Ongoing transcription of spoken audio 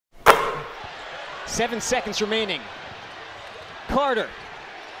7 seconds remaining. Carter.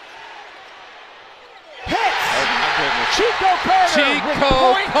 Hits! Oh my goodness. Chico Carter with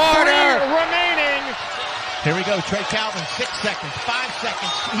 .3 remaining. Here we go, Trey Calvin, 6 seconds, 5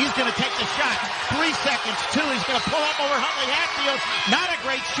 seconds. He's going to take the shot. 3 seconds, 2. He's going to pull up over Huntley Hatfield. Not a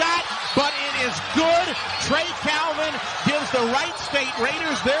great shot, but it is good. Trey Calvin gives the Wright State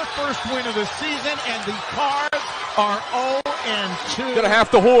Raiders their first win of the season, and the Cards are 0-2. Gonna have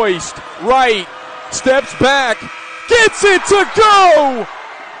to hoist. Wright steps back, gets it to go.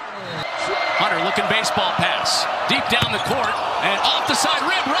 Hunter looking baseball pass. Deep down the court, and off the side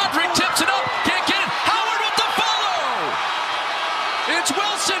rim. Roderick tips it up. Can't get it. Howard with the follow. It's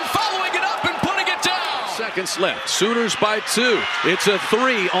Wilson following it up and putting it down. Seconds left. Sooners by 2. It's a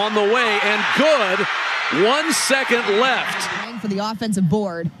 3 on the way and good. 1 second left. For the offensive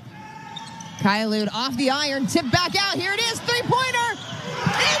board. Kylud off the iron, tip back out. Here it is, three-pointer.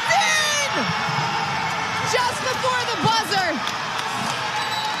 It's in! Just before the buzzer.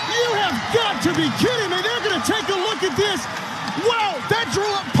 You have got to be kidding me. They're going to take a look at this. Wow, that drew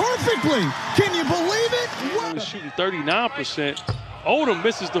up perfectly. Can you believe it? Wow. Shooting 39%. Odom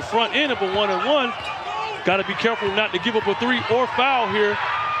misses the front end of a 1-and-1. Got to be careful not to give up a 3 or foul here.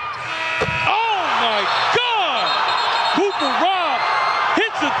 Oh my God! Cooper Robb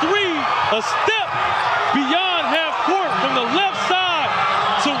hits a 3, a step beyond half court from the left side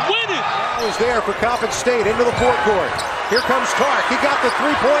to win it. Is there for Coppin State into the forecourt. Here comes Clark. He got the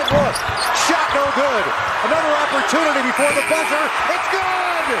three-point look. Shot no good. Another opportunity before the buzzer. It's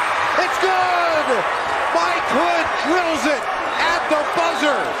good! It's good! Mike Hood drills it at the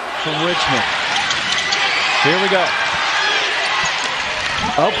buzzer. From Richmond. Here we go.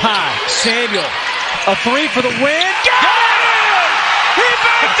 Up high. Samuel. A 3 for the win. Got it! He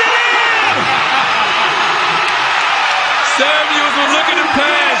backed it in! Samuels was looking to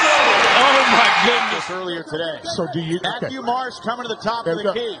pass. Oh my goodness. Earlier today. So do you? Matthew Marsh coming to the top of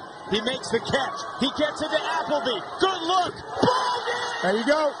the key. He makes the catch. He gets into Appleby. Good look. Ball in! There you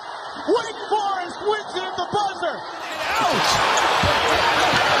go. Wake Forest wins it at the buzzer. Out.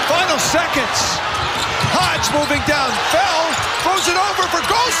 Final seconds. Hodge moving down. Fell. Throws it over for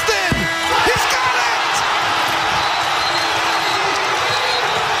Golston. He's got it!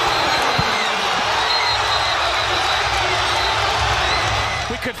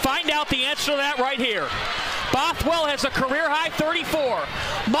 We could find out the answer to that right here. Bothwell has a career-high 34.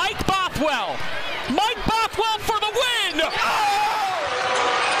 Mike Bothwell. Mike Bothwell for the win!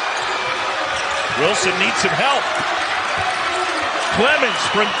 Wilson needs some help. Clemens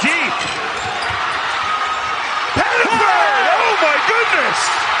from deep. Pettiford! Oh my goodness!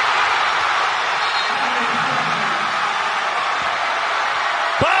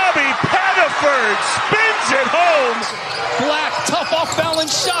 Bobby Pettiford spins it home. Black, tough off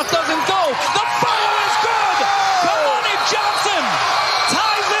balance shot doesn't go. The follow is good. Kamani Johnson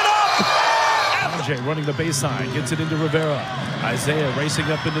ties it up. Jay running the baseline, gets it into Rivera. Isaiah racing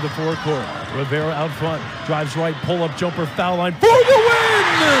up into the forecourt. Rivera out front, drives right, pull-up jumper, foul line for the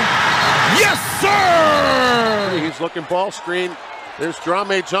win! Yes, sir! He's looking ball screen. There's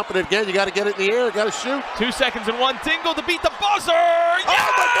Drame jumping it again. You got to get it in the air. Got to shoot. 2 seconds and 1. Dingle to beat the buzzer. Yes!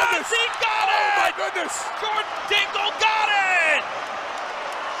 Oh my goodness! He got it! Oh my goodness! Jordan Dingle got it!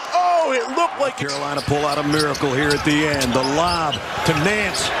 Oh, it looked like Carolina pull out a miracle here at the end. The lob to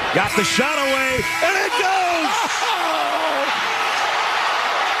Nance. Got the shot away, and it goes!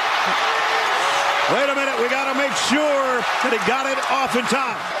 Wait a minute, we got to make sure that he got it off in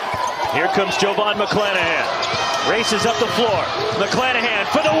time. Here comes Jovan McClanahan. Races up the floor. McClanahan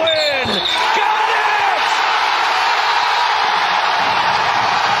for the win! Got it!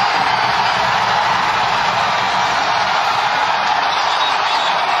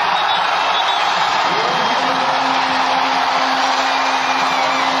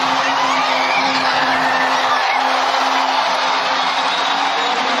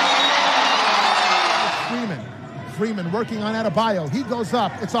 Freeman working on Adebayo. He goes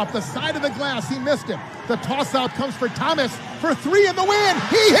up. It's off the side of the glass. He missed it. The toss out comes for Thomas for 3 in the win.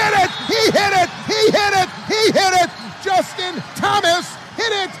 He hit it. He hit it. He hit it. He hit it. Justin Thomas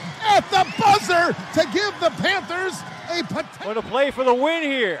hit it at the buzzer to give the Panthers a potential. What a play for the win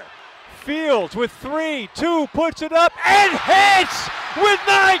here. Fields with 3, 2, puts it up and hits with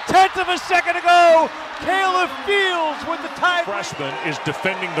 9/10 of a second to go. Caleb Fields with the tie. Freshman is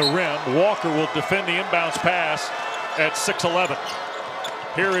defending the rim. Walker will defend the inbounds pass at 6'11".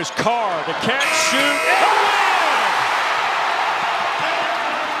 Here is Carr, the catch, shoot, and win!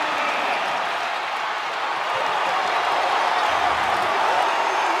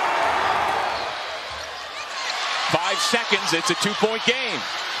 5 seconds, it's a 2-point game.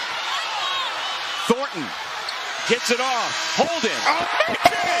 Thornton gets it off. Holden.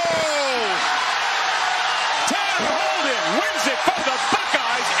 Tad Holden wins it for the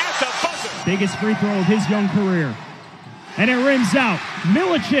Buckeyes at the buzzer. Biggest free throw of his young career. And it rims out.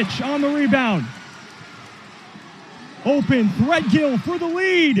 Milicic on the rebound. Open, Threadgill for the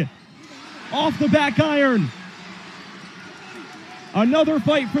lead. Off the back iron. Another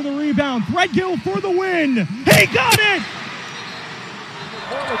fight for the rebound. Threadgill for the win. He got it!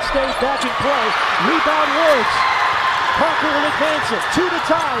 Portland stays back in play. Rebound Woods. Parker will advance it. 2 to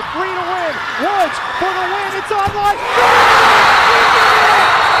tie. 3 to win. Woods for the win. It's online.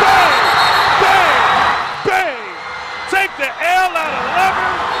 Bang! Bang! Bang! Take the L out of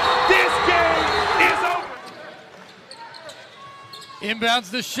Lover. This game is over. Inbounds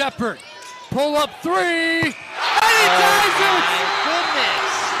to Shepherd. Pull up 3. And he ties it!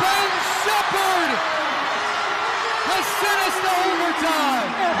 Goodness! Ben Shepherd has sent us to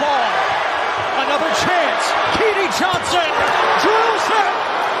overtime. Air ball. Another chance. Keedy Johnson drills it.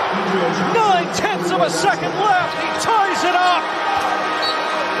 9/10 of a second left. He ties it up.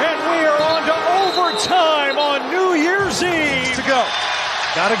 And we are on to overtime on New Year's Eve. To go.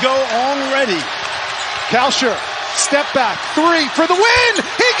 Gotta go already. Kalsher, step back. 3 for the win.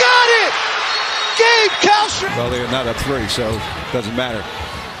 He got it. Gabe Kalsher. Well, they're not up 3, so it doesn't matter.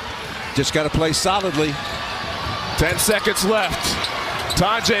 Just got to play solidly. 10 seconds left.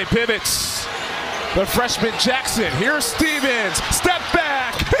 Tajay pivots. The freshman Jackson. Here's Stevens. Step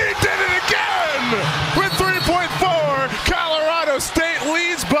back. He did it again with 3.4. Colorado State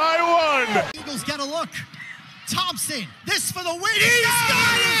leads by 1. Eagles get a look. Thompson, this for the win. He's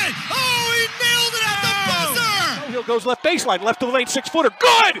got it! Oh, he nailed it at the buzzer! Hill goes left baseline, left of the lane, 6-footer.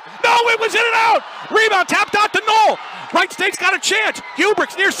 Good! No, it was in and out! Rebound, tapped out to Knoll. Wright State's got a chance.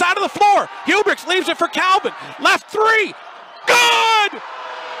 Hubricks near side of the floor. Hubricks leaves it for Calvin. Left 3. Good!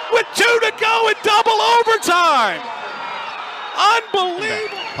 With 2 to go in double overtime.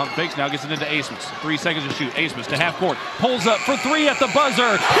 Unbelievable. Pump fakes, now gets it into Asmus. 3 seconds to shoot. Asmus to half court. Pulls up for 3 at the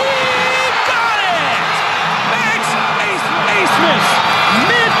buzzer. He got it! Max Asmus.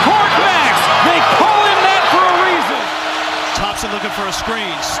 Mid-court Max. They call him that for a reason. Thompson looking for a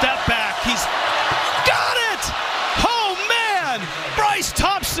screen. Step back. He's got it! Oh, man! Bryce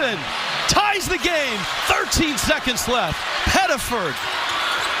Thompson ties the game. 13 seconds left. Pettiford.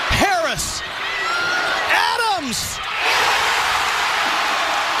 Harris. Adams.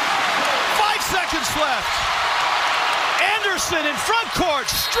 5 seconds left. Anderson in front court,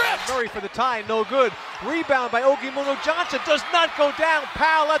 stripped. Murray for the tie, no good. Rebound by Ogimono Johnson, does not go down.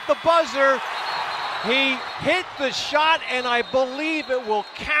 Powell at the buzzer. He hit the shot, and I believe it will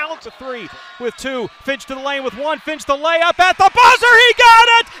count. 3 with 2. Finch to the lane with 1. Finch the layup at the buzzer. He got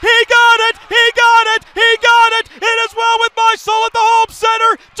it! He got it! He got it! He got it! It is well with my soul at the home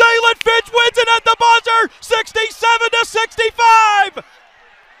center. Jalen Finch wins it at the buzzer. 67-65.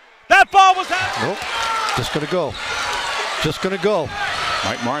 That ball was out. Nope. Just gonna go. Just gonna go.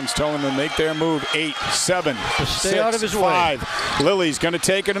 Mike Martin's telling them to make their move. 8, 7, Just stay 6, out of his 5. Lily's going to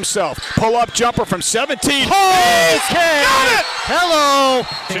take it himself. Pull up jumper from 17. Okay. Got it! Hello.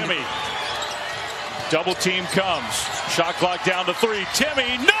 Timmy. Double team comes. Shot clock down to 3.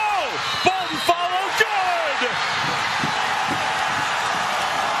 Timmy, no! Bolton follow, good!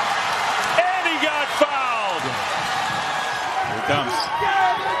 And he got fouled. Here it comes.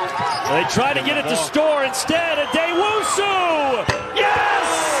 They try to get it to Store instead. Adewusu! Yes!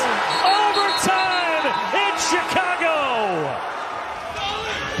 Overtime in Chicago!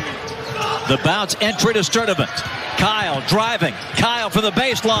 The bounce entry to tournament. Kyle driving. Kyle from the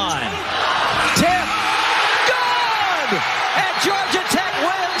baseline. Tip. Good! And Georgia Tech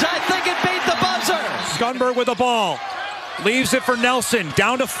wins. I think it beat the buzzer. Scunberg with the ball. Leaves it for Nelson.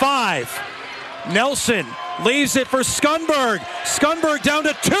 Down to 5. Nelson leaves it for Scunberg. Scunberg down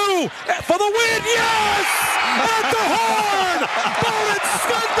to 2 for the win. Yes! At the horn! Bowden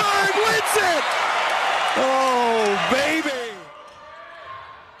Scunberg wins it! Oh, baby!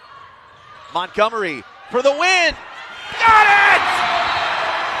 Montgomery for the win. Got it!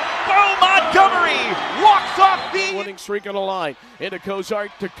 Bo Montgomery walks off the winning streak on the line. Into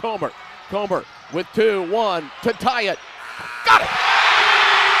Kozart to Comer. Comer with 2, 1 to tie it. Got it!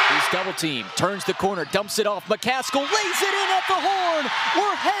 He's double team, turns the corner, dumps it off. McCaskill lays it in at the horn.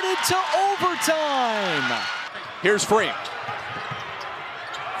 We're headed to overtime. Here's Freem.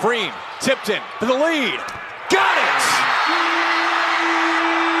 Freem, Tipton to the lead. Got it!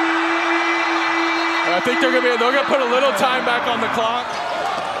 I think they're gonna put a little time back on the clock.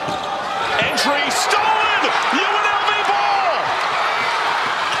 Entry stolen! UNLV ball!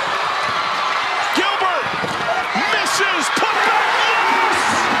 Gilbert misses, put back, yes!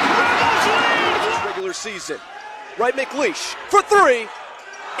 Rebels lead! season. Right, McLeish for three.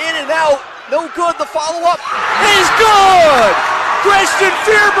 In and out. No good. The follow-up. He's good! Christian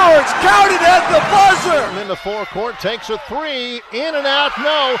Fearburns counted at the buzzer. In the forecourt, takes a three. In and out,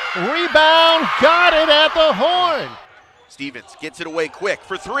 no. Rebound, got it at the horn. Stevens gets it away quick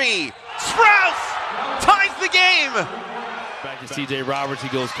for three. Sprouse ties the game. Back to C.J. Roberts. He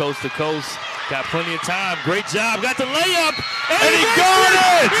goes coast to coast. Got plenty of time. Great job. Got the layup. And he got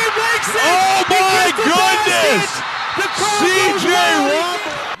it. He makes it. Oh, my goodness. C.J.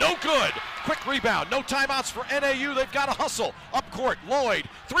 Roberts. No good. Quick rebound. No timeouts for NAU. They've got to hustle. Up court. Lloyd.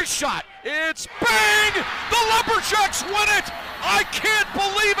 Three shot. It's bang. The Lumberjacks win it. I can't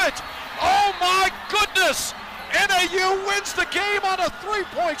believe it. Oh, my goodness. NAU wins the game on a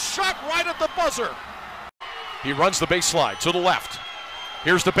three-point shot right at the buzzer. He runs the baseline to the left.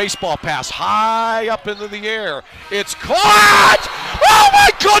 Here's the baseball pass high up into the air. It's caught! Oh my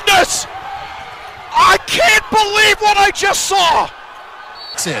goodness! I can't believe what I just saw!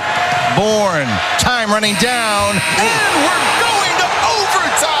 Bourne, time running down, and we're going to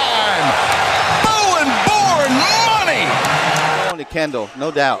overtime! Bowen Bourne money! To Kendall,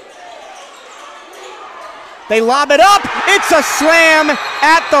 no doubt. They lob it up. It's a slam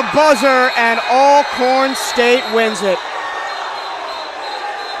at the buzzer, and Alcorn State wins it.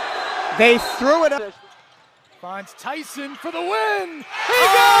 They threw it up. Finds Tyson for the win. He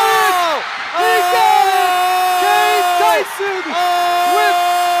got it! He got it! Gabe Tyson with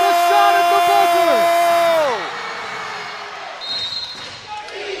the shot at the buzzer.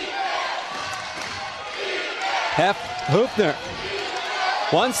 Hoopner.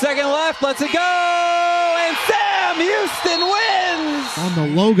 1 second left. Let's it go! And Sam Houston wins! On the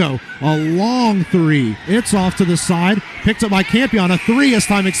logo, a long three. It's off to the side. Picked up by Campion. A three as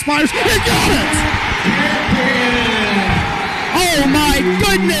time expires. He got it! Oh my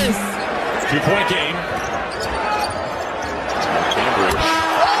goodness! 2-point game.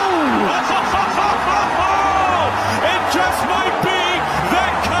 It just might be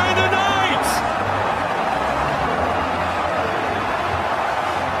that kind of night!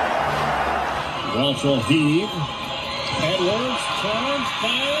 Welch will heave. Edwards turns,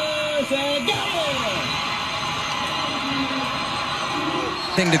 fires, and got it!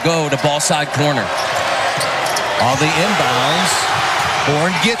 Thing to go to ball side corner. On the inbounds,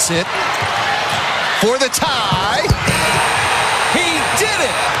 Bourne gets it for the tie. He did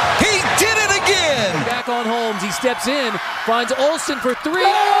it! He did it again! Back on Holmes, he steps in, finds Olsen for three,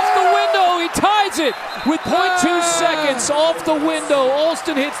 off the window, he ties it with 0.2 seconds off the window.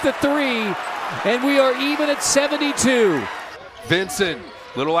 Olsen hits the three, and we are even at 72. Vincent,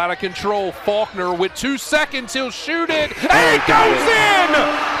 little out of control. Faulkner with 2 seconds, he'll shoot it, and it goes in!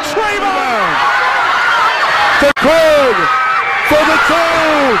 Trayvon! The Craig for the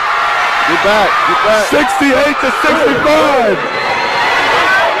two! Get back. 68 to 65!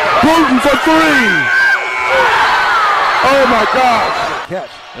 Bruton for three! Oh my gosh!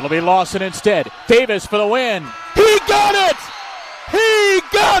 Catch. It'll be Lawson instead. Davis for the win. He got it! He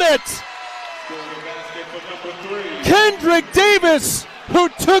got it! Kendrick Davis, who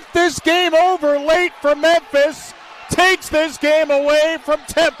took this game over late for Memphis, takes this game away from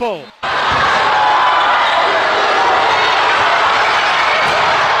Temple.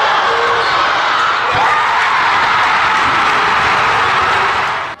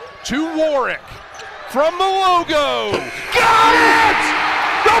 To Warwick from the logo. Got it!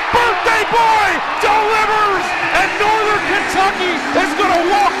 The birthday boy delivers, and Northern Kentucky is going to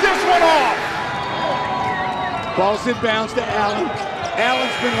walk this one off. Ball's inbounds to Allen.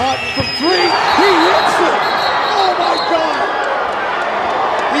 Allen's been hot from three. He hits it! Oh my God!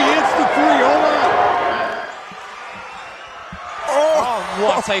 He hits the three. Hold on. Oh,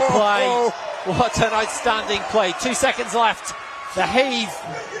 what a play. What an outstanding play. 2 seconds left. The heave.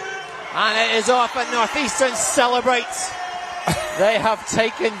 And it is off, and Northeastern celebrates. They have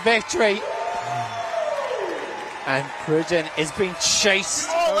taken victory. And Pruden is being chased.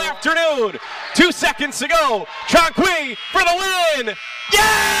 All afternoon. 2 seconds to go. Chankwi for the win.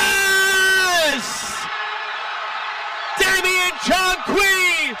 Yes! Damian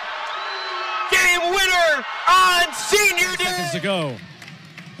Chankwi, game winner on senior day. Seconds to go.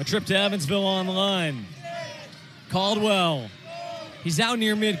 A trip to Evansville on the line. Caldwell. He's out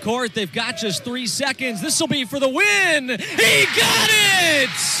near midcourt. They've got just 3 seconds. This will be for the win. He got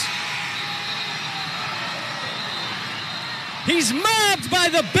it! He's mobbed by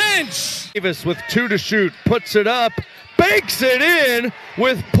the bench. Davis with 2 to shoot, puts it up, banks it in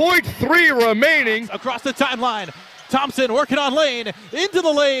with 0.3 remaining. Across the timeline, Thompson working on Lane, into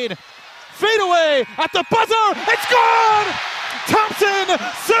the lane, fade away at the buzzer, it's gone! Thompson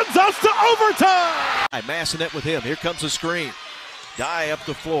sends us to overtime! Massing it with him. Here comes the screen. Dye up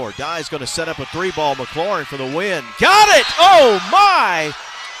the floor. Dye's going to set up a 3-ball. McLaurin for the win. Got it! Oh, my!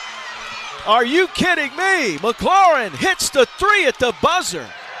 Are you kidding me? McLaurin hits the 3 at the buzzer.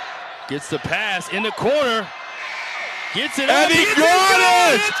 Gets the pass in the corner. Gets it and up. he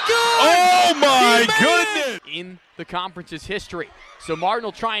got it! It's good! Oh, my goodness! In the conference's history. So Martin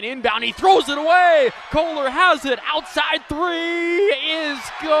will try and inbound. He throws it away. Kohler has it. Outside 3 is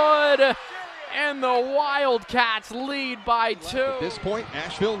good. And the Wildcats lead by 2. At this point,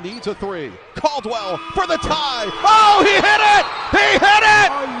 Asheville needs a 3. Caldwell for the tie. Oh, he hit it! He hit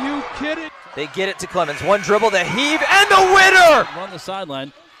it! Are you kidding? They get it to Clemens. One dribble, the heave, and the winner! Run the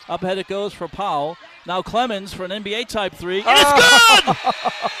sideline. Up ahead it goes for Powell. Now Clemens for an NBA type 3. And it's good!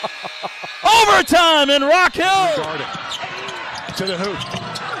 Overtime in Rock Hill! Garden to the hoop.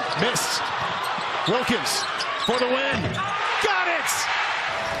 Missed. Wilkins for the win. Got it!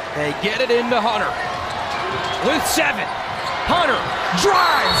 They get it into Hunter with 7. Hunter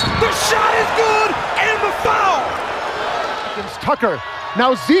drives. The shot is good, and the foul. Tucker.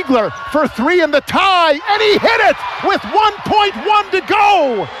 Now Ziegler for 3 in the tie, and he hit it with 1.1 to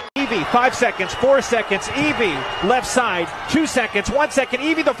go. Evie, 5 seconds, 4 seconds. Evie, left side, 2 seconds, 1 second.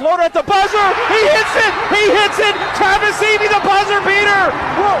 Evie, the floater at the buzzer. He hits it. He hits it. Travis Evie, the buzzer beater.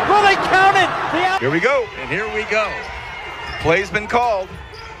 Will they count it? Here we go, and here we go. Play's been called,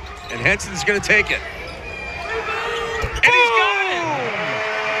 and Henson's going to take it. And he's got it.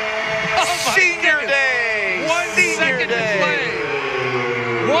 Oh, Senior day. 1 second to play.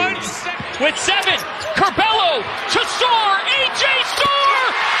 1 second with 7. Curbelo to Soar. A.J.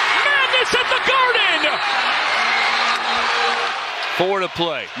 Soar. Madness at the Garden. 4 to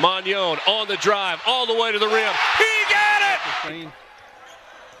play. Magnon on the drive all the way to the rim. He got it!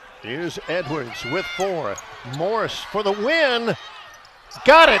 Here's Edwards with 4. Morris for the win.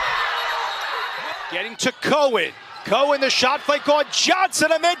 Got it. Getting to Cohen. Cohen, the shot fake on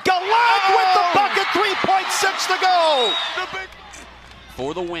Johnson, and then Gallant with the bucket. 3.6 to go.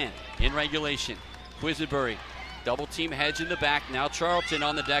 For the win in regulation. Quisenberry, double team hedge in the back. Now Charlton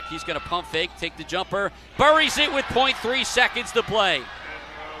on the deck. He's going to pump fake, take the jumper, buries it with 0.3 seconds to play.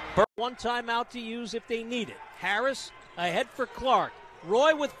 One timeout to use if they need it. Harris ahead for Clark.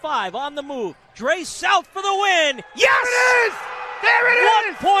 Roy with 5 on the move. Dre South for the win. Yes! There it is! There it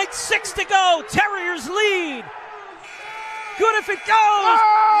is! 1.6 to go. Terriers lead. Good if it goes.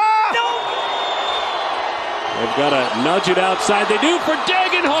 No! They've got to nudge it outside. They do for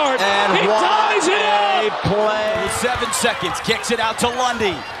Dagenhart. And he ties it up. Play. 7 seconds. Kicks it out to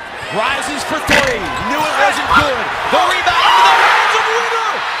Lundy. Rises for 3. Knew it wasn't good. The rebound into the hands of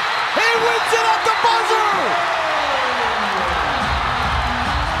Winter. He wins it at the buzzer.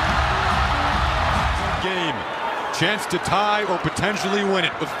 Game. Chance to tie or potentially win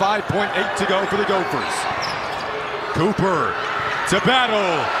it with 5.8 to go for the Gophers. Cooper to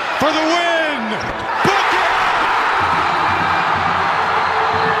battle for the win.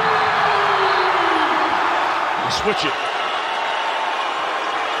 Switch it.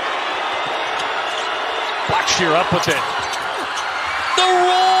 Blackshear up with it. The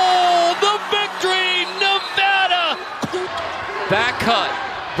roll, the victory, Nevada. Back cut.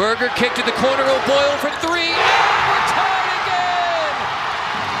 Berger kicked to the corner. O'Boyle for 3. And we're tied again.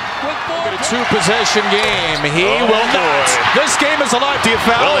 With 4 2-possession game. He will not. This game is alive. Do you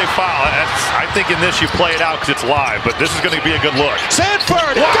foul? Well, they foul. I think in this you play it out because it's live, but this is going to be a good look.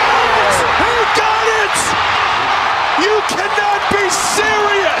 Sanford. Got it. Who got it? You cannot be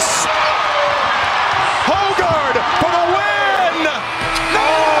serious! Hogard for the win!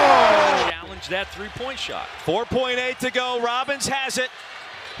 No! Challenge that three-point shot. 4.8 to go. Robbins has it.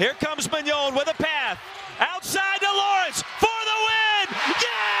 Here comes Magnon with a path. Outside to Lawrence for the win!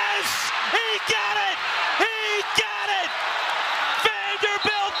 Yes! He got it! He got it!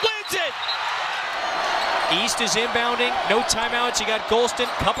 Vanderbilt wins it! East is inbounding. No timeouts. You got Golston.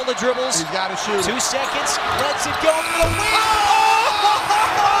 Couple of dribbles. He's got to shoot. 2 seconds. Lets it go for the win.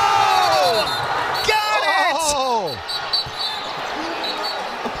 Oh! Got it! Oh!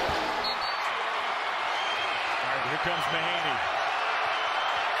 All right, here comes Mahaney.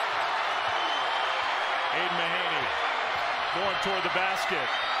 Aiden Mahaney going toward the basket.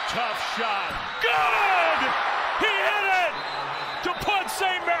 Tough shot. Good! He hit it to put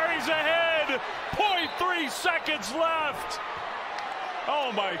St. Mary's ahead. 0.3 seconds left.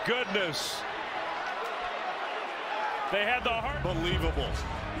 Oh my goodness. They had the heart. Unbelievable.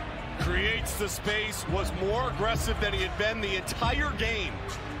 Creates the space, was more aggressive than he had been the entire game.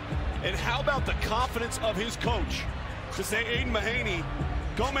 And how about the confidence of his coach to say, Aiden Mahaney,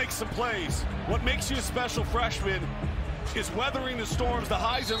 go make some plays. What makes you a special freshman is weathering the storms, the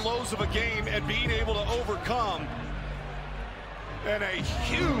highs and lows of a game, and being able to overcome. And a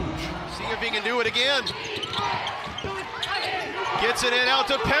huge. See if he can do it again. Gets it in out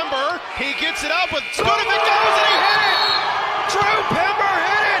to Pember. He gets it up with Stoudemire goes and he hit it. Drew Pember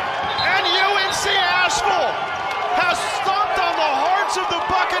hit it. And UNC Asheville has stomped on the hearts of the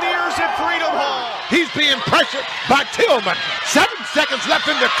Buccaneers at Freedom Hall. He's being pressured by Tillman. 7 seconds left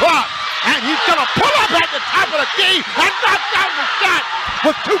in the clock. And he's going to pull up at the top of the key and knock down the shot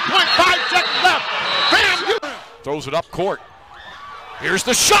with 2.5 seconds left. Bam! Throws it up court. Here's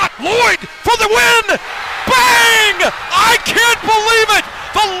the shot. Lloyd for the win. Bang! I can't believe it.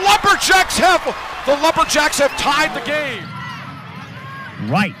 The Lumberjacks have tied the game.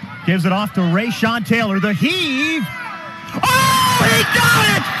 Wright gives it off to Rayshawn Taylor. The heave. Oh, he got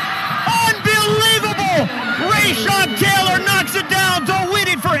it! Unbelievable! Rayshawn Taylor knocks it down to win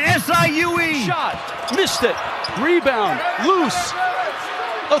it for SIUE. Shot, missed it. Rebound, loose.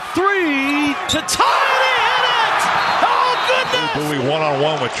 A three to tie it. Hit it! Oh, goodness! Bowie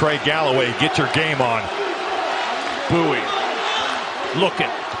one-on-one with Trey Galloway. Get your game on. Bowie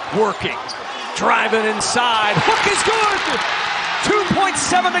looking, working, driving inside. Hook is good!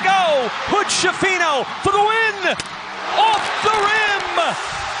 2.7 to go. Hood Schifino for the win. Off the rim.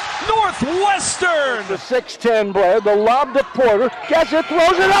 Northwestern. The 6'10 Blair, the lob to Porter. Gets it,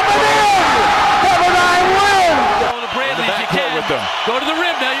 throws it up and in. Pepperdine wins. Go to Bradley if you can. With them. Go to the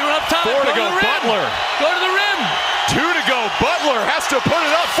rim now. You're up top. 4 to go. To the rim. Butler. Go to the rim. 2 to go. Butler has to put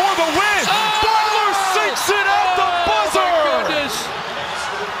it up for the win. Butler sinks it at the buzzer. My goodness.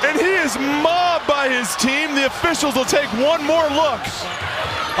 And he is mobbed by his team. The officials will take one more look.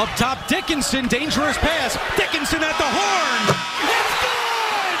 Up top, Dickinson, dangerous pass. Dickinson at the horn. It's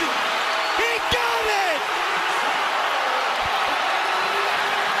good! He got it!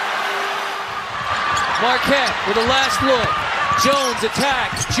 Marquette with a last look. Jones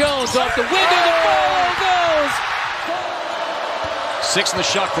attacks. Jones off the window. The ball goes. 6 in the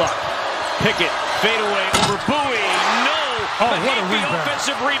shot clock. Pickett, fadeaway over Bowie. No! Oh, what a rebound.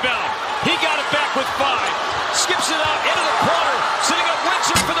 Offensive rebound. He got it back with 5. Skips it out into the corner. Sitting up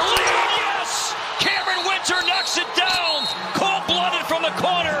Winter for the lead. Yes! Cameron Winter knocks it down. Cold-blooded from the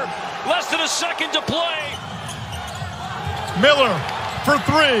corner. Less than a second to play. Miller for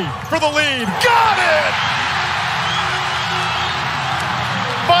 3 for the lead. Got it!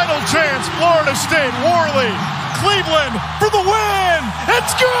 Final chance, Florida State, Worley. Cleveland for the win.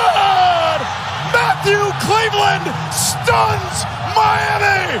 It's good! Matthew Cleveland stuns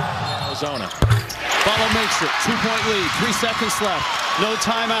Miami! Arizona. Follow makes it. 2-point lead. 3 seconds left. No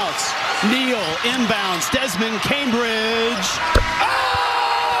timeouts. Neal inbounds. Desmond Cambridge.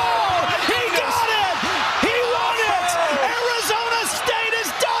 Oh! He got it! He won it! Arizona State has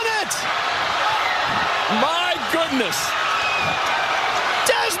done it! My goodness.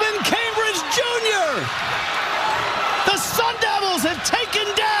 Desmond Cambridge Jr. The Sun Devils have taken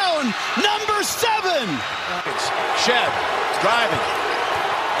down number 7. Shed driving,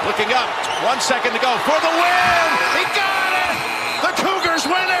 looking up. 1 second to go for the win. He got it. The Cougars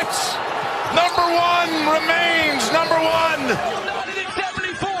win it. Number 1 remains number 1.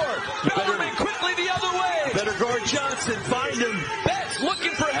 74. Bellarmine quickly the other way. Better guard Johnson. Find him. Betts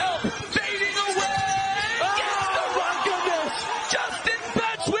looking for help. Fading away. Oh, my goodness. Justin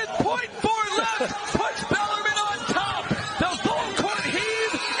Betts with 0.4 left. Puts Bellarmine on top. The full court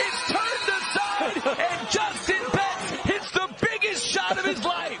heave is turned aside. And Justin Betts hits the biggest shot of his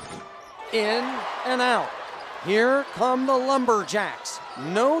life. In and out. Here come the Lumberjacks.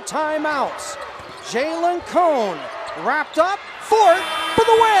 No timeouts. Jalen Cone wrapped up. Fort for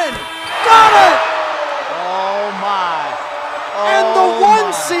the win. Got it! Oh my. And the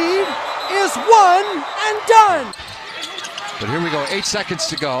 1 seed is 1 and done. But here we go, 8 seconds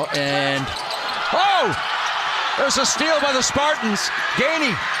to go, and oh! There's a steal by the Spartans.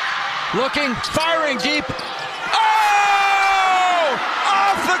 Gainey looking, firing deep. Oh!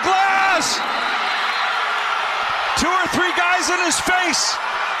 Off the glass! 2 or 3 guys in his face.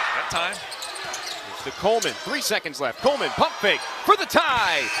 That time. It's to Coleman. 3 seconds left. Coleman, pump fake for the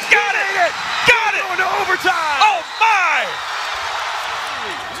tie. Got it! Got it! Going to overtime. Oh, my!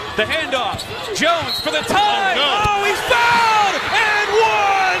 The handoff. Jones for the tie. Oh, no. Oh, he's fouled and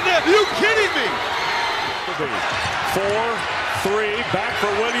won. You kidding me? 4-3. Back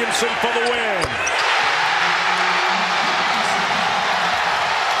for Williamson for the win.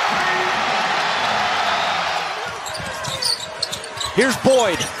 Here's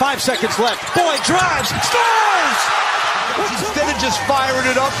Boyd. 5 seconds left. Boyd drives, scores! Instead of just firing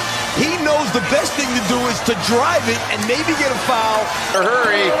it up, He knows the best thing to do is to drive it and maybe get a foul. Better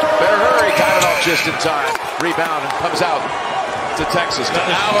hurry. Got it off just in time. Rebound and comes out to Texas. To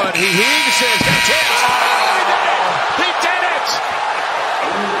Allen. He heaves it. Got a chance. He did it.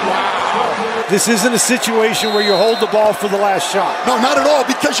 Wow. This isn't a situation where you hold the ball for the last shot. No, not at all,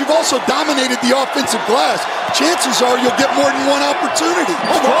 because you've also dominated the offensive glass. Chances are you'll get more than one opportunity.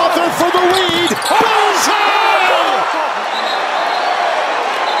 Crawford for the lead.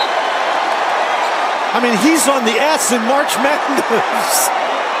 I mean, he's on the S in March Madness.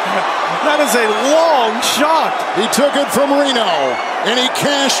 That is a long shot. He took it from Reno, and he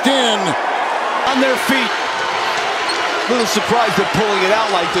cashed in. On their feet. A little surprised they're pulling it out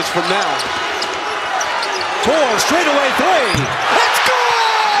like this from now. Four, straightaway three. It's good!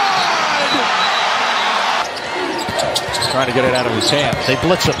 Trying to get it out of his hands. They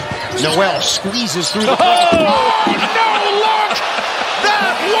blitz him. Noel squeezes through the... Oh, no look!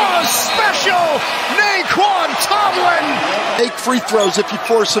 That was special! Naquan Tomlin! 8 free throws if you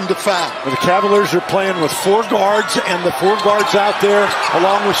force him to foul. The Cavaliers are playing with 4 guards, and the 4 guards out there,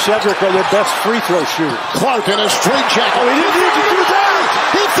 along with Shedrick, are their best free throw shooters. Clark in a straight jacket. Oh, he didn't need to do that!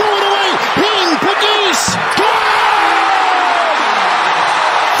 He threw it away! Ping, Padis!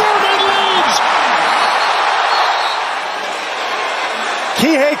 Furman leads!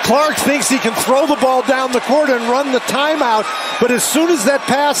 Kihei Clark thinks he can throw the ball down the court and run the timeout, but as soon as that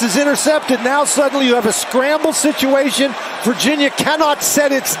pass is intercepted, now suddenly you have a scramble situation. Virginia cannot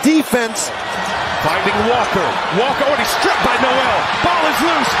set its defense. Finding Walker. Walker, oh, he's stripped by Noel. Ball is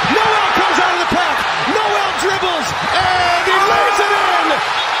loose. Noel comes out of the pack. Noel dribbles, and he lays it in.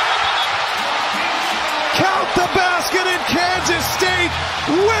 Count the basket, and Kansas State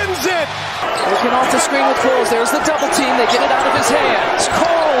wins it. Looking off the screen with Coles. There's the double team. They get it out of his hands.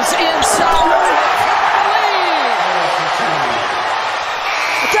 Coles inside.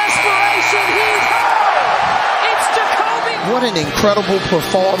 Desperation. He's high. It's Jacoby. What an incredible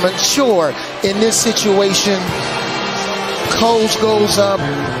performance. Sure, in this situation, Coles goes up,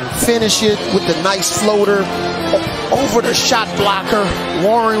 finish it with the nice floater over the shot blocker,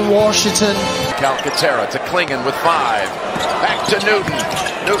 Warren Washington. Calcaterra to Klingon with 5. Back to Newton.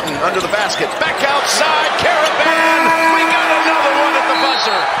 Newton under the basket. Back outside. Caravan. We got another one at the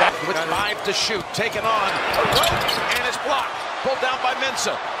buzzer. With 5 to shoot. Taken on. And it's blocked. Pulled down by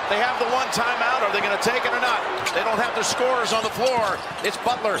Mensah. They have the 1 timeout. Are they going to take it or not? They don't have their scorers on the floor. It's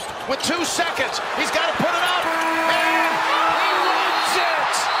Butler with 2 seconds. He's got to put it up. And he wins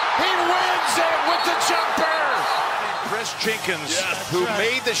it. He wins it with the jumper. Chris Jenkins, who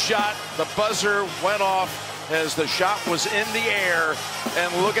made the shot. The buzzer went off as the shot was in the air.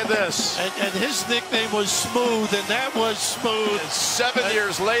 And look at this. And his nickname was Smooth, and that was smooth. And 7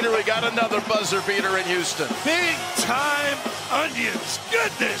 years later, we got another buzzer beater in Houston. Big time onions.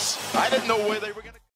 Goodness. I didn't know where they were going to